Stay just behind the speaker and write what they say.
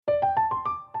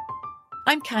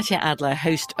I'm Katya Adler,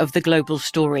 host of The Global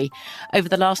Story. Over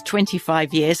the last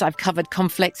 25 years, I've covered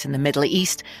conflicts in the Middle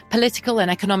East, political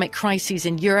and economic crises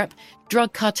in Europe,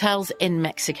 drug cartels in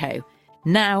Mexico.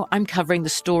 Now I'm covering the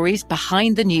stories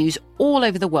behind the news all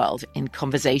over the world in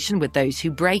conversation with those who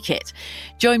break it.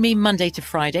 Join me Monday to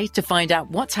Friday to find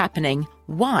out what's happening,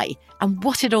 why, and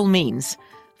what it all means.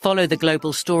 Follow The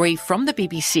Global Story from the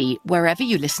BBC wherever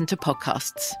you listen to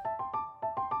podcasts.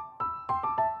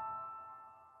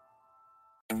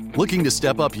 Looking to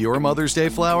step up your Mother's Day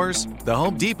flowers? The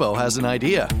Home Depot has an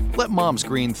idea. Let Mom's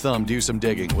green thumb do some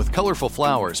digging with colorful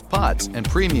flowers, pots, and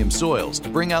premium soils to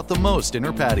bring out the most in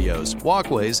her patios,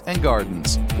 walkways, and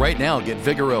gardens. Right now, get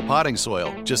Vigoro potting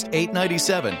soil, just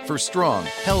 $8.97 for strong,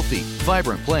 healthy,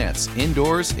 vibrant plants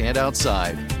indoors and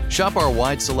outside. Shop our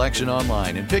wide selection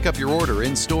online and pick up your order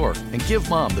in-store and give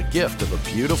Mom the gift of a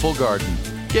beautiful garden.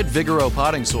 Get Vigoro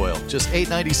potting soil, just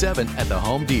 $8.97 at the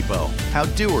Home Depot. How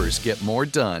doers get more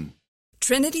done.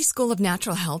 Trinity School of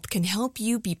Natural Health can help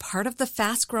you be part of the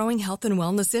fast-growing health and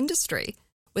wellness industry.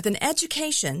 With an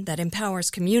education that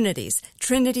empowers communities,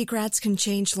 Trinity grads can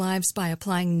change lives by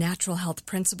applying natural health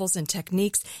principles and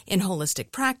techniques in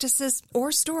holistic practices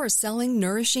or stores selling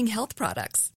nourishing health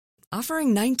products.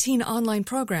 Offering 19 online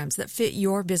programs that fit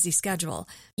your busy schedule,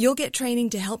 you'll get training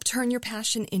to help turn your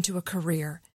passion into a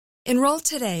career. Enroll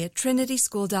today at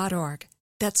trinityschool.org.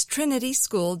 That's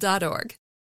trinityschool.org.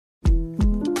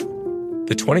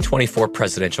 The 2024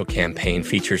 presidential campaign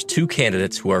features two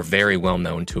candidates who are very well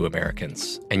known to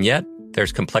Americans. And yet,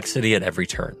 there's complexity at every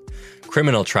turn.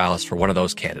 Criminal trials for one of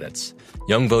those candidates.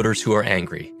 Young voters who are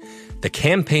angry. The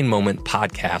Campaign Moment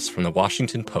podcast from the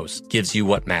Washington Post gives you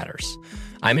what matters.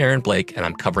 I'm Aaron Blake, and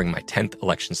I'm covering my 10th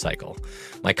election cycle.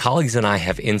 My colleagues and I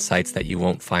have insights that you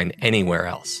won't find anywhere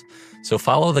else. So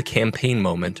follow The Campaign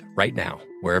Moment right now,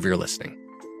 wherever you're listening.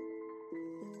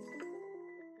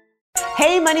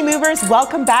 Hey, Money Movers,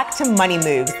 welcome back to Money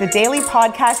Moves, the daily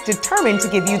podcast determined to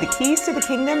give you the keys to the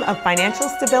kingdom of financial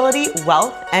stability,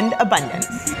 wealth, and abundance.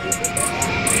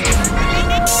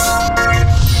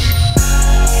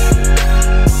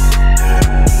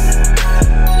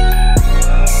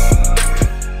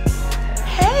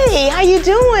 Hey, how you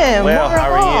doing? Well,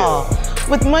 how are you?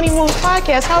 With Money Moves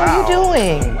Podcast, how are you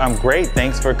doing? I'm great.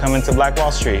 Thanks for coming to Black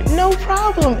Wall Street. No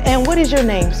problem. And what is your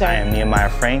name, sir? I am Nehemiah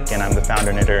Frank, and I'm the founder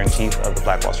and editor-in-chief of the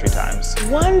Black Wall Street Times.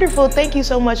 Wonderful. Thank you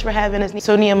so much for having us.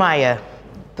 So, Nehemiah,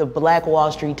 the Black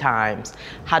Wall Street Times,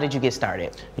 how did you get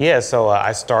started? Yeah, so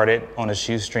I started on a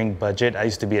shoestring budget. I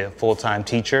used to be a full-time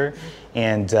teacher,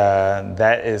 and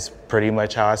that is pretty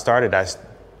much how I started. I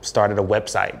started a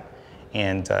website,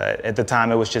 and at the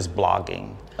time it was just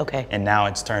blogging. Okay. And now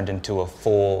it's turned into a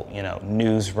full,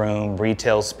 newsroom,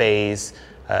 retail space,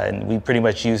 and we pretty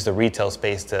much use the retail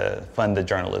space to fund the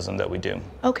journalism that we do.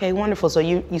 Okay, wonderful. So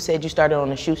you said you started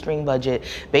on a shoestring budget.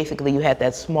 Basically, you had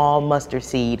that small mustard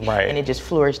seed, right, and it just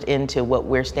flourished into what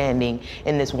we're standing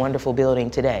in this wonderful building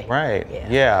today. Right.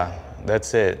 Yeah,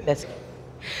 that's it.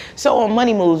 So on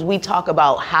Money Moves, we talk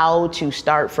about how to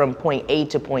start from point A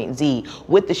to point Z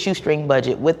with the shoestring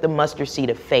budget, with the mustard seed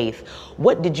of faith.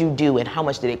 What did you do and how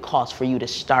much did it cost for you to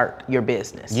start your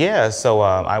business? Yeah, so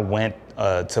I went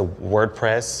to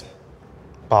WordPress,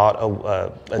 bought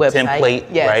a template,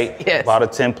 yes, right? Yes. Bought a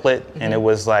template, and it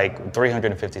was like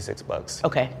 $356.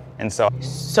 Okay. And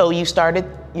so you started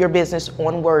your business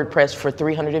on WordPress for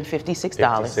 $356.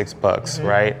 $56,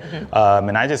 right? Mm-hmm.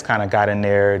 And I just kind of got in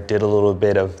there, did a little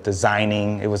bit of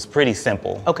designing. It was pretty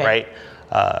simple, right?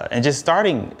 And just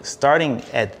starting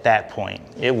at that point,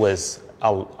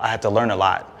 I had to learn a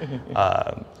lot.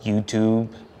 YouTube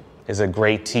is a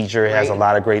great teacher. It has a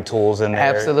lot of great tools in there.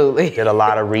 Absolutely. Did a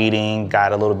lot of reading,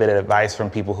 got a little bit of advice from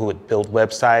people who had built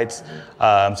websites.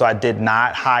 So I did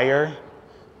not hire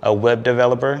a web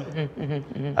developer.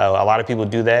 A lot of people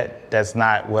do that. That's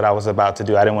not what I was about to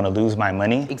do. I didn't want to lose my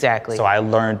money. Exactly. So I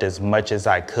learned as much as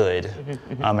I could.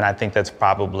 And I think that's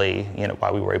probably,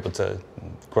 why we were able to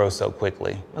grow so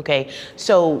quickly. Okay,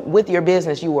 so with your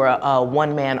business, you were a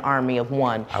one-man army of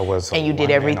one. I was. And you did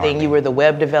everything. Army. You were the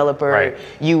web developer. Right.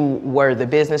 You were the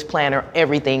business planner.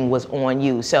 Everything was on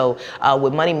you. So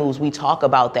with Money Moves, we talk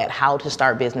about that, how to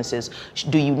start businesses.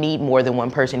 Do you need more than one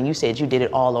person? You said you did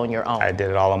it all on your own. I did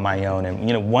it all on my own.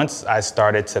 And, once I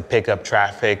started to pick up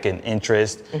traffic and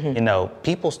interest,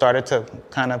 people started to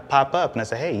kind of pop up. And I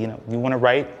said, hey, you want to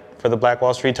write for the Black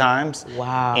Wall Street Times.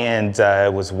 Wow. And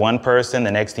it was one person.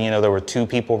 The next thing you know, there were two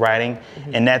people writing.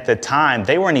 And at the time,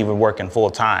 they weren't even working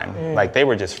full time. Like they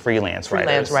were just freelance writers.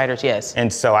 Freelance writers, yes.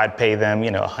 And so I'd pay them,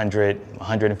 $100,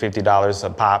 $150 a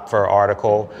pop for an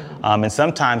article. And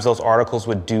sometimes those articles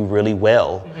would do really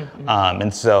well.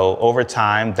 And so over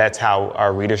time, that's how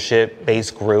our readership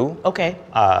base grew. Okay.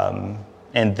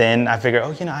 And then I figured,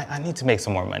 I need to make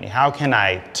some more money. How can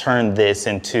I turn this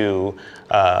into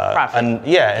profit?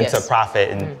 Into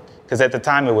profit? And because at the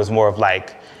time it was more of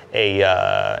like a,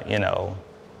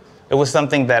 it was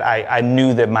something that I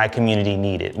knew that my community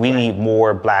needed. We need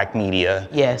more Black media.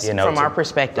 Yes, from our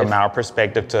perspective. From our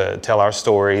perspective to tell our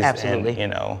stories. Absolutely.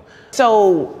 And,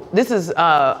 So this is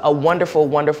a wonderful,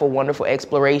 wonderful, wonderful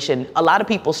exploration. A lot of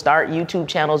people start YouTube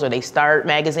channels or they start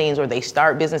magazines or they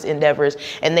start business endeavors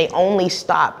and they only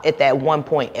stop at that one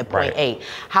point, at point A.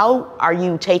 How are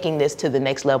you taking this to the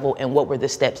next level and what were the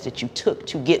steps that you took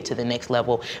to get to the next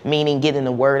level, meaning getting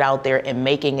the word out there and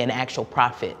making an actual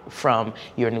profit from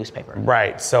your newspaper?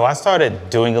 Right. So I started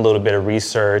doing a little bit of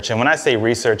research. And when I say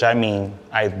research, I mean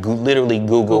I literally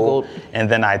Googled and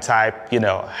then I type,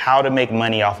 how to make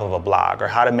money off of a blog or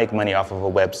how to make money off of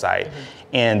a website.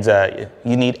 And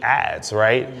you need ads,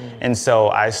 right? And so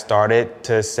I started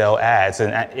to sell ads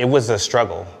and it was a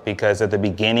struggle because at the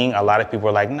beginning, a lot of people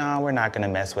were like, no, we're not going to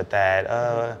mess with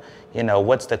that.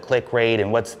 What's the click rate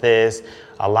and what's this?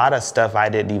 A lot of stuff I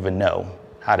didn't even know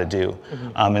how to do.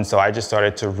 And so I just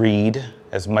started to read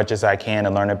as much as I can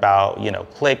and learn about,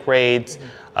 click rates,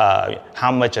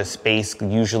 how much a space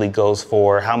usually goes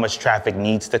for, how much traffic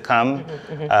needs to come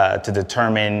to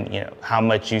determine, how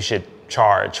much you should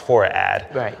charge for an ad.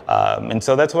 Right. And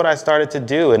so that's what I started to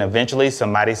do. And eventually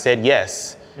somebody said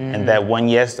yes. And that one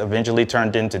yes eventually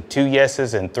turned into 2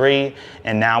 yeses and 3.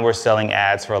 And now we're selling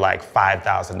ads for like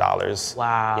 $5,000.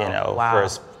 Wow. For a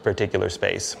particular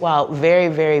space. Wow, very,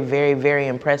 very, very, very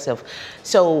impressive.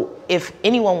 So if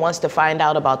anyone wants to find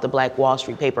out about the Black Wall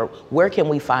Street paper, where can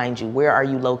we find you? Where are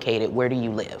you located? Where do you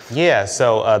live? Yeah,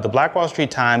 so the Black Wall Street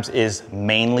Times is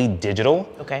mainly digital.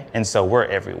 Okay. And so we're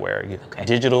everywhere. Okay.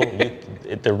 Digital,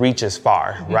 the reach is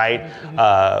far, right?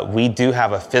 We do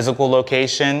have a physical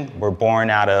location. We're born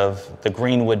out of the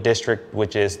Greenwood District,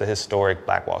 which is the historic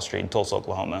Black Wall Street in Tulsa,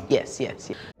 Oklahoma. Yes.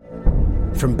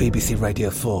 From BBC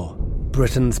Radio 4,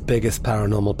 Britain's biggest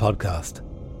paranormal podcast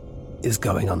is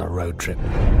going on a road trip.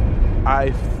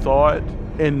 I thought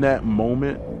in that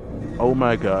moment, oh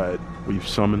my God, we've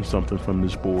summoned something from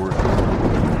this board.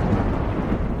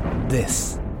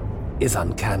 This is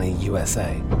Uncanny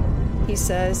USA. He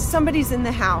says, somebody's in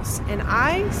the house, and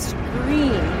I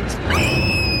screamed.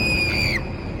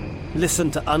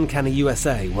 Listen to Uncanny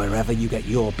USA wherever you get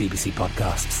your BBC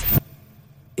podcasts,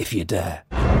 if you dare.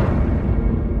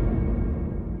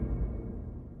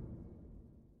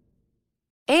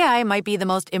 AI might be the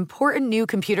most important new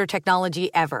computer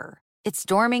technology ever. It's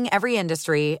storming every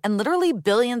industry, and literally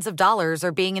billions of dollars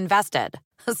are being invested.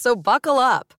 So buckle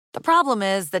up. The problem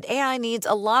is that AI needs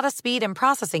a lot of speed and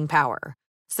processing power.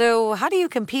 So how do you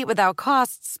compete without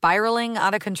costs spiraling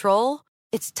out of control?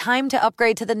 It's time to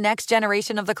upgrade to the next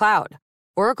generation of the cloud.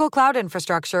 Oracle Cloud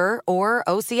Infrastructure, or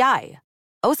OCI.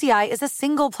 OCI is a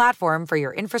single platform for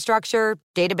your infrastructure,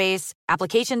 database,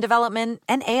 application development,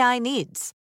 and AI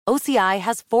needs. OCI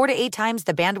has 4 to 8 times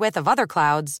the bandwidth of other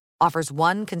clouds, offers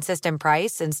one consistent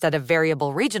price instead of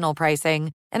variable regional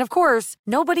pricing, and of course,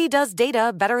 nobody does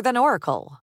data better than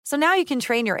Oracle. So now you can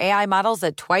train your AI models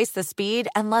at twice the speed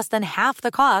and less than half the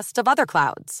cost of other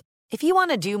clouds. If you want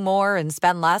to do more and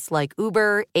spend less like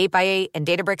Uber, 8x8, and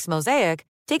Databricks Mosaic,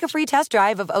 take a free test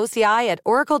drive of OCI at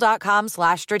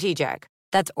oracle.com/strategic.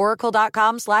 That's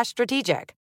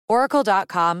oracle.com/strategic.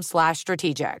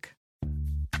 Oracle.com/strategic.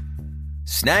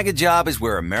 Snag a Job is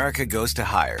where America goes to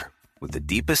hire, with the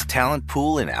deepest talent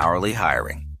pool in hourly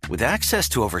hiring. With access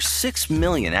to over 6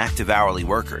 million active hourly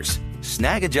workers,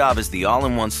 Snag a Job is the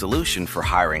all-in-one solution for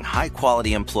hiring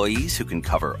high-quality employees who can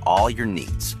cover all your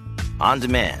needs. On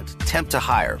demand, temp to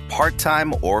hire,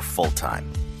 part-time or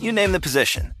full-time. You name the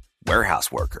position.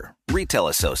 Warehouse worker, retail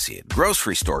associate,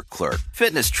 grocery store clerk,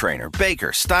 fitness trainer,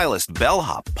 baker, stylist,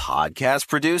 bellhop, podcast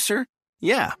producer.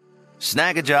 Yeah,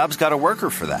 Snag a Job's got a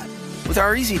worker for that. With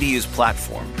our easy-to-use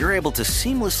platform, you're able to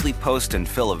seamlessly post and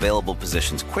fill available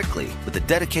positions quickly with a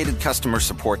dedicated customer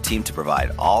support team to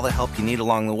provide all the help you need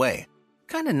along the way.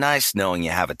 Kind of nice knowing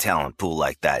you have a talent pool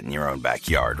like that in your own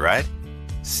backyard, right?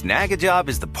 Snag a Job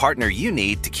is the partner you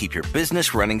need to keep your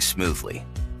business running smoothly.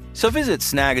 So visit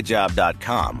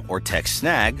snagajob.com or text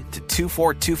SNAG to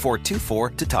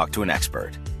 242424 to talk to an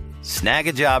expert.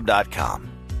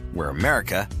 Snagajob.com, where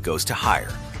America goes to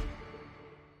hire.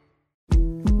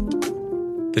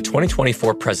 The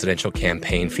 2024 presidential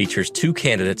campaign features two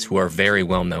candidates who are very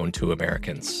well known to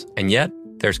Americans. And yet,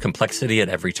 there's complexity at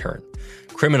every turn.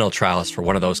 Criminal trials for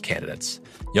one of those candidates.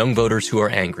 Young voters who are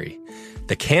angry.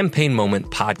 The Campaign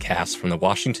Moment podcast from the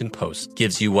Washington Post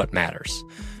gives you what matters.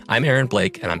 I'm Aaron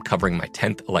Blake, and I'm covering my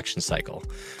 10th election cycle.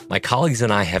 My colleagues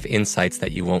and I have insights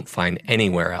that you won't find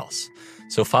anywhere else.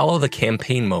 So follow The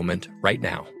Campaign Moment right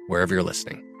now, wherever you're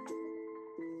listening.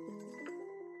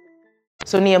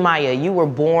 So Nehemiah, you were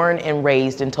born and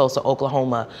raised in Tulsa,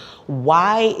 Oklahoma.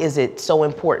 Why is it so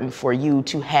important for you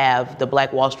to have the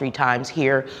Black Wall Street Times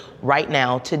here right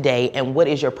now, today, and what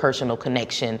is your personal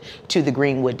connection to the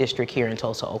Greenwood District here in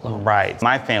Tulsa, Oklahoma? Right.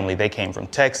 My family, they came from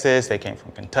Texas, they came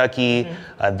from Kentucky.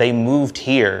 They moved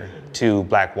here to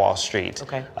Black Wall Street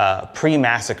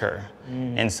pre-massacre.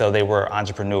 And so they were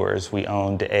entrepreneurs. We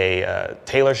owned a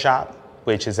tailor shop,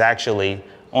 which is actually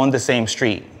on the same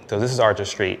street. So this is Archer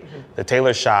Street. The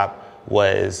tailor shop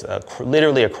was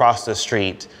literally across the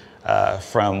street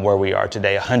from where we are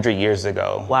today 100 years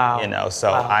ago. Wow. You know,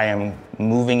 so I am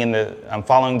I'm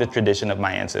following the tradition of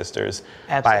my ancestors.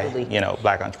 Absolutely. By,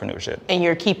 Black entrepreneurship. And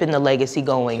you're keeping the legacy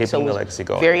going. Keeping the legacy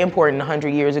going. Very important. 100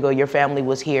 years ago, your family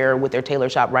was here with their tailor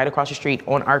shop right across the street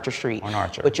on Archer Street. On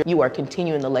Archer. But you are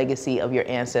continuing the legacy of your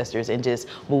ancestors and just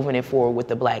moving it forward with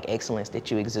the Black excellence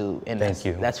that you exude. And Thank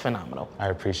you. That's phenomenal. I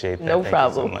appreciate that. No Thank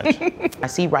problem. you so much. I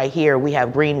see right here we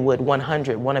have Greenwood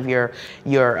 100, one of your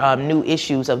new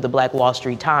issues of the Black Wall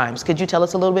Street Times. Could you tell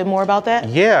us a little bit more about that?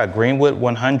 Yeah, Greenwood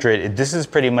 100. This is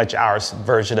pretty much our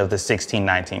version of the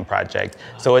 1619 Project.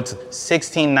 So it's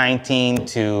 1619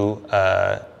 to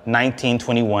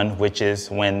 1921, which is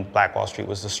when Black Wall Street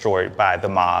was destroyed by the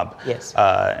mob. Yes.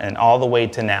 And all the way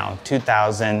to now,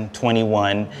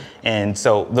 2021. And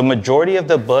so the majority of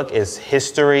the book is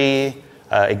history.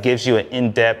 It gives you an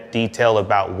in-depth detail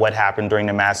about what happened during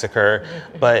the massacre.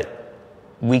 But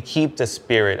we keep the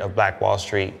spirit of Black Wall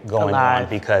Street going on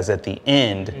because at the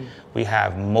end, we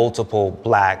have multiple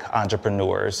Black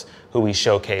entrepreneurs who we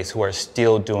showcase who are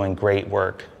still doing great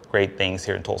work, great things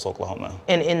here in Tulsa, Oklahoma.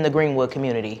 And in the Greenwood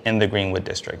community. In the Greenwood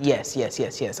district. Yes.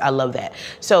 I love that.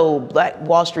 So Black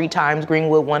Wall Street Times,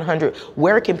 Greenwood 100,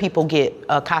 where can people get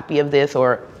a copy of this,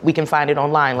 or we can find it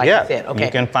online, like you said? Okay.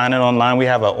 You can find it online. We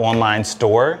have an online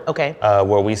store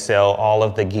where we sell all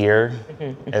of the gear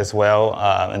as well.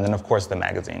 And then, of course, the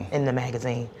magazine. In the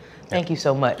magazine. Thank you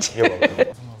so much. You're welcome.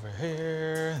 Over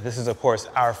here. This is, of course,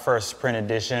 our first print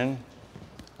edition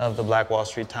of the Black Wall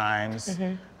Street Times,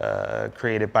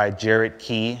 created by Jared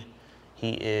Key.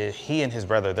 He and his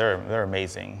brother, they're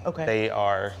amazing. Okay. They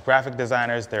are graphic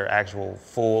designers. They're actual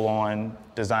full-on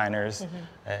designers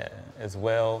as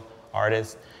well,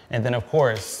 artists. And then, of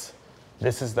course,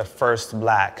 this is the first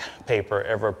Black paper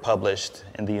ever published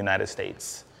in the United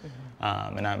States.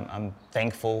 And I'm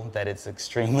thankful that it's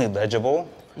extremely legible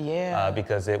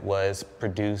because it was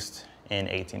produced in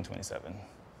 1827.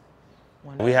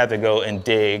 Wonderful. We had to go and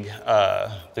dig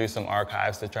through some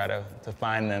archives to try to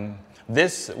find them.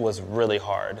 This was really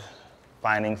hard,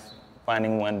 finding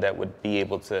one that would be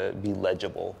able to be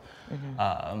legible.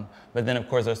 But then, of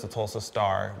course, there's the Tulsa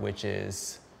Star, which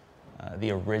is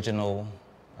the original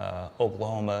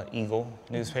Oklahoma Eagle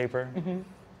newspaper.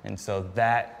 And so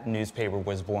that newspaper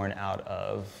was born out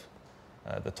of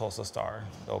the Tulsa Star,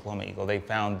 the Oklahoma Eagle. They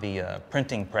found the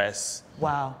printing press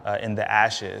in the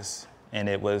ashes, and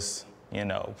it was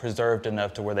preserved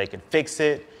enough to where they could fix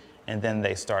it, and then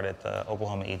they started the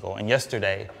Oklahoma Eagle. And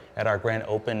yesterday, at our grand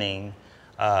opening,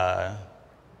 the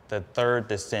third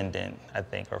descendant, I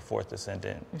think, or fourth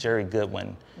descendant, Jerry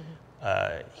Goodwin,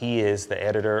 he is the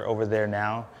editor over there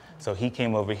now. So he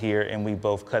came over here, and we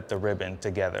both cut the ribbon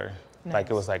together. Nice. Like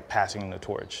it was like passing the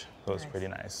torch. So it was pretty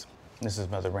nice. This is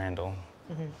Mother Randall.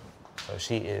 So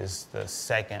she is the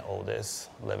second oldest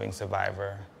living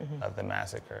survivor of the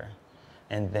massacre.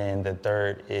 And then the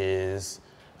third is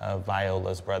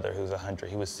Viola's brother, who's 100.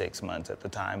 He was 6 months at the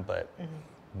time. But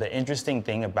the interesting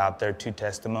thing about their two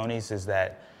testimonies is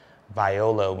that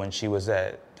Viola, when she was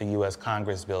at the U.S.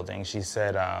 Congress building, she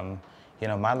said,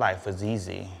 my life was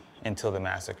easy until the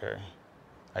massacre.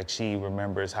 Like, she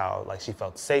remembers how, she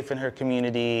felt safe in her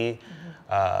community,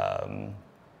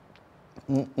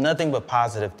 nothing but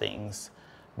positive things.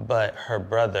 But her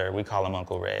brother, we call him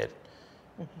Uncle Red,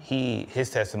 his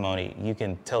testimony, you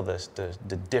can tell the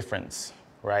difference,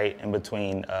 right, in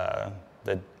between as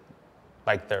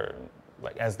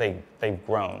they've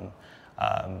grown.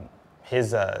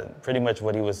 His pretty much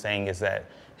what he was saying is that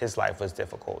his life was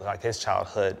difficult. Like, his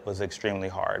childhood was extremely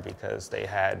hard because they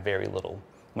had very little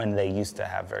when they used to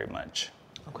have very much.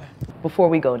 Okay. Before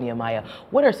we go, Nehemiah,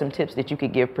 what are some tips that you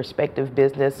could give prospective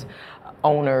business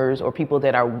owners or people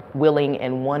that are willing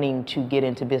and wanting to get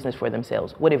into business for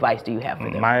themselves? What advice do you have for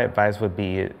them? My advice would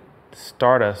be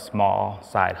start a small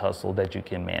side hustle that you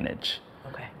can manage.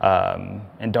 Okay.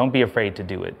 And don't be afraid to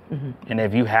do it. Mm-hmm. And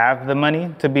if you have the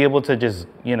money to be able to just,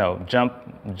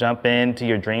 jump into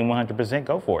your dream 100%,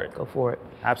 go for it. Go for it.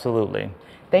 Absolutely.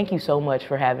 Thank you so much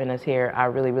for having us here. I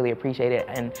really, really appreciate it.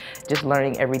 And just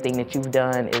learning everything that you've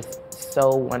done is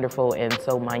so wonderful and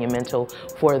so monumental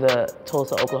for the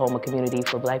Tulsa, Oklahoma community,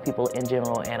 for Black people in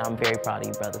general. And I'm very proud of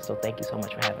you, brother. So thank you so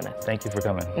much for having us. Thank you for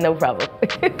coming. No problem.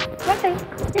 Bye.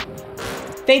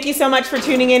 Thank you so much for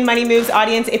tuning in, Money Moves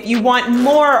audience. If you want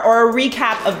more or a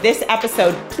recap of this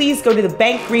episode, please go to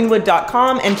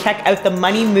thebankgreenwood.com and check out the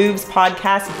Money Moves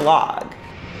podcast blog.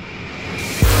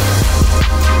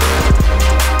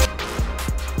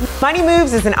 Money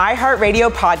Moves is an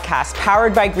iHeartRadio podcast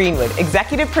powered by Greenwood,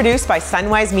 executive produced by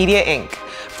Sunwise Media, Inc.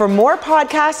 For more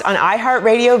podcasts on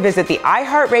iHeartRadio, visit the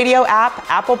iHeartRadio app,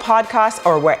 Apple Podcasts,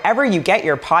 or wherever you get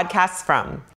your podcasts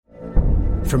from.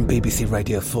 From BBC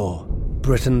Radio 4,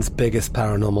 Britain's biggest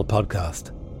paranormal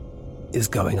podcast is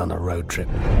going on a road trip.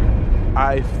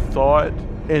 I thought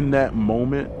in that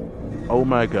moment, oh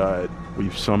my God,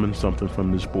 we've summoned something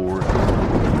from this board.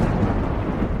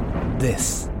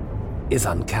 This is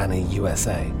Uncanny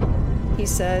USA. He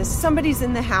says, somebody's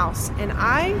in the house, and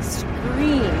I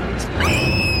screamed.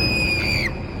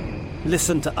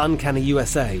 Listen to Uncanny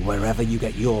USA wherever you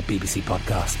get your BBC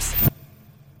podcasts,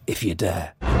 if you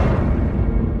dare.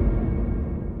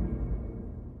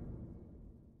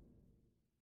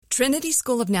 Trinity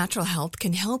School of Natural Health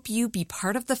can help you be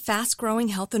part of the fast-growing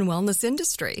health and wellness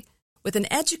industry. With an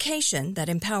education that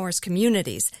empowers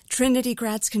communities, Trinity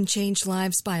grads can change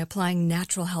lives by applying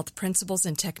natural health principles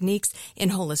and techniques in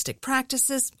holistic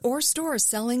practices or stores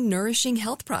selling nourishing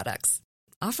health products.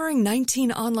 Offering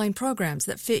 19 online programs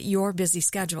that fit your busy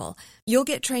schedule, you'll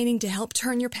get training to help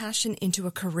turn your passion into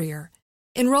a career.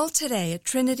 Enroll today at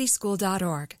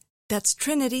trinityschool.org. That's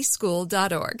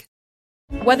trinityschool.org.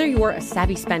 Whether you're a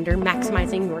savvy spender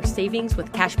maximizing your savings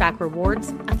with cashback rewards,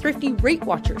 a thrifty rate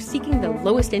watcher seeking the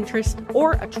lowest interest,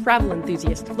 or a travel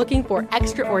enthusiast looking for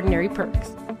extraordinary perks,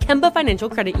 Kemba Financial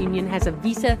Credit Union has a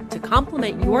visa to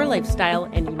complement your lifestyle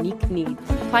and unique needs.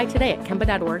 Apply today at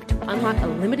Kemba.org to unlock a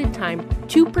limited time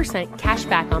 2% cash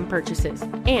back on purchases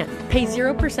and pay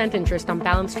 0% interest on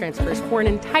balance transfers for an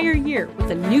entire year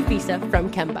with a new visa from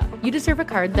Kemba. You deserve a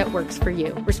card that works for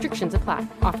you. Restrictions apply.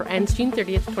 Offer ends June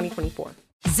 30th, 2024.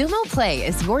 Xumo Play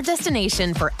is your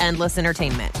destination for endless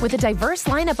entertainment. With a diverse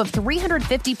lineup of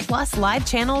 350 plus live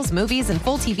channels, movies, and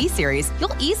full TV series,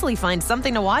 you'll easily find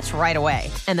something to watch right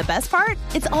away. And the best part?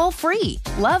 It's all free.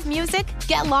 Love music?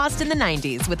 Get lost in the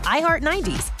 90s with iHeart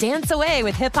 90s. Dance away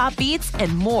with hip-hop beats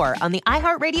and more on the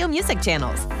iHeartRadio music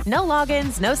channels. No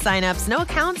logins, no signups, no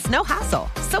accounts, no hassle.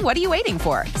 So what are you waiting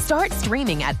for? Start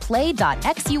streaming at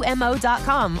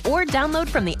play.xumo.com or download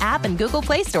from the app and Google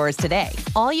Play stores today.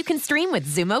 All you can stream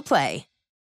with Xumo Play.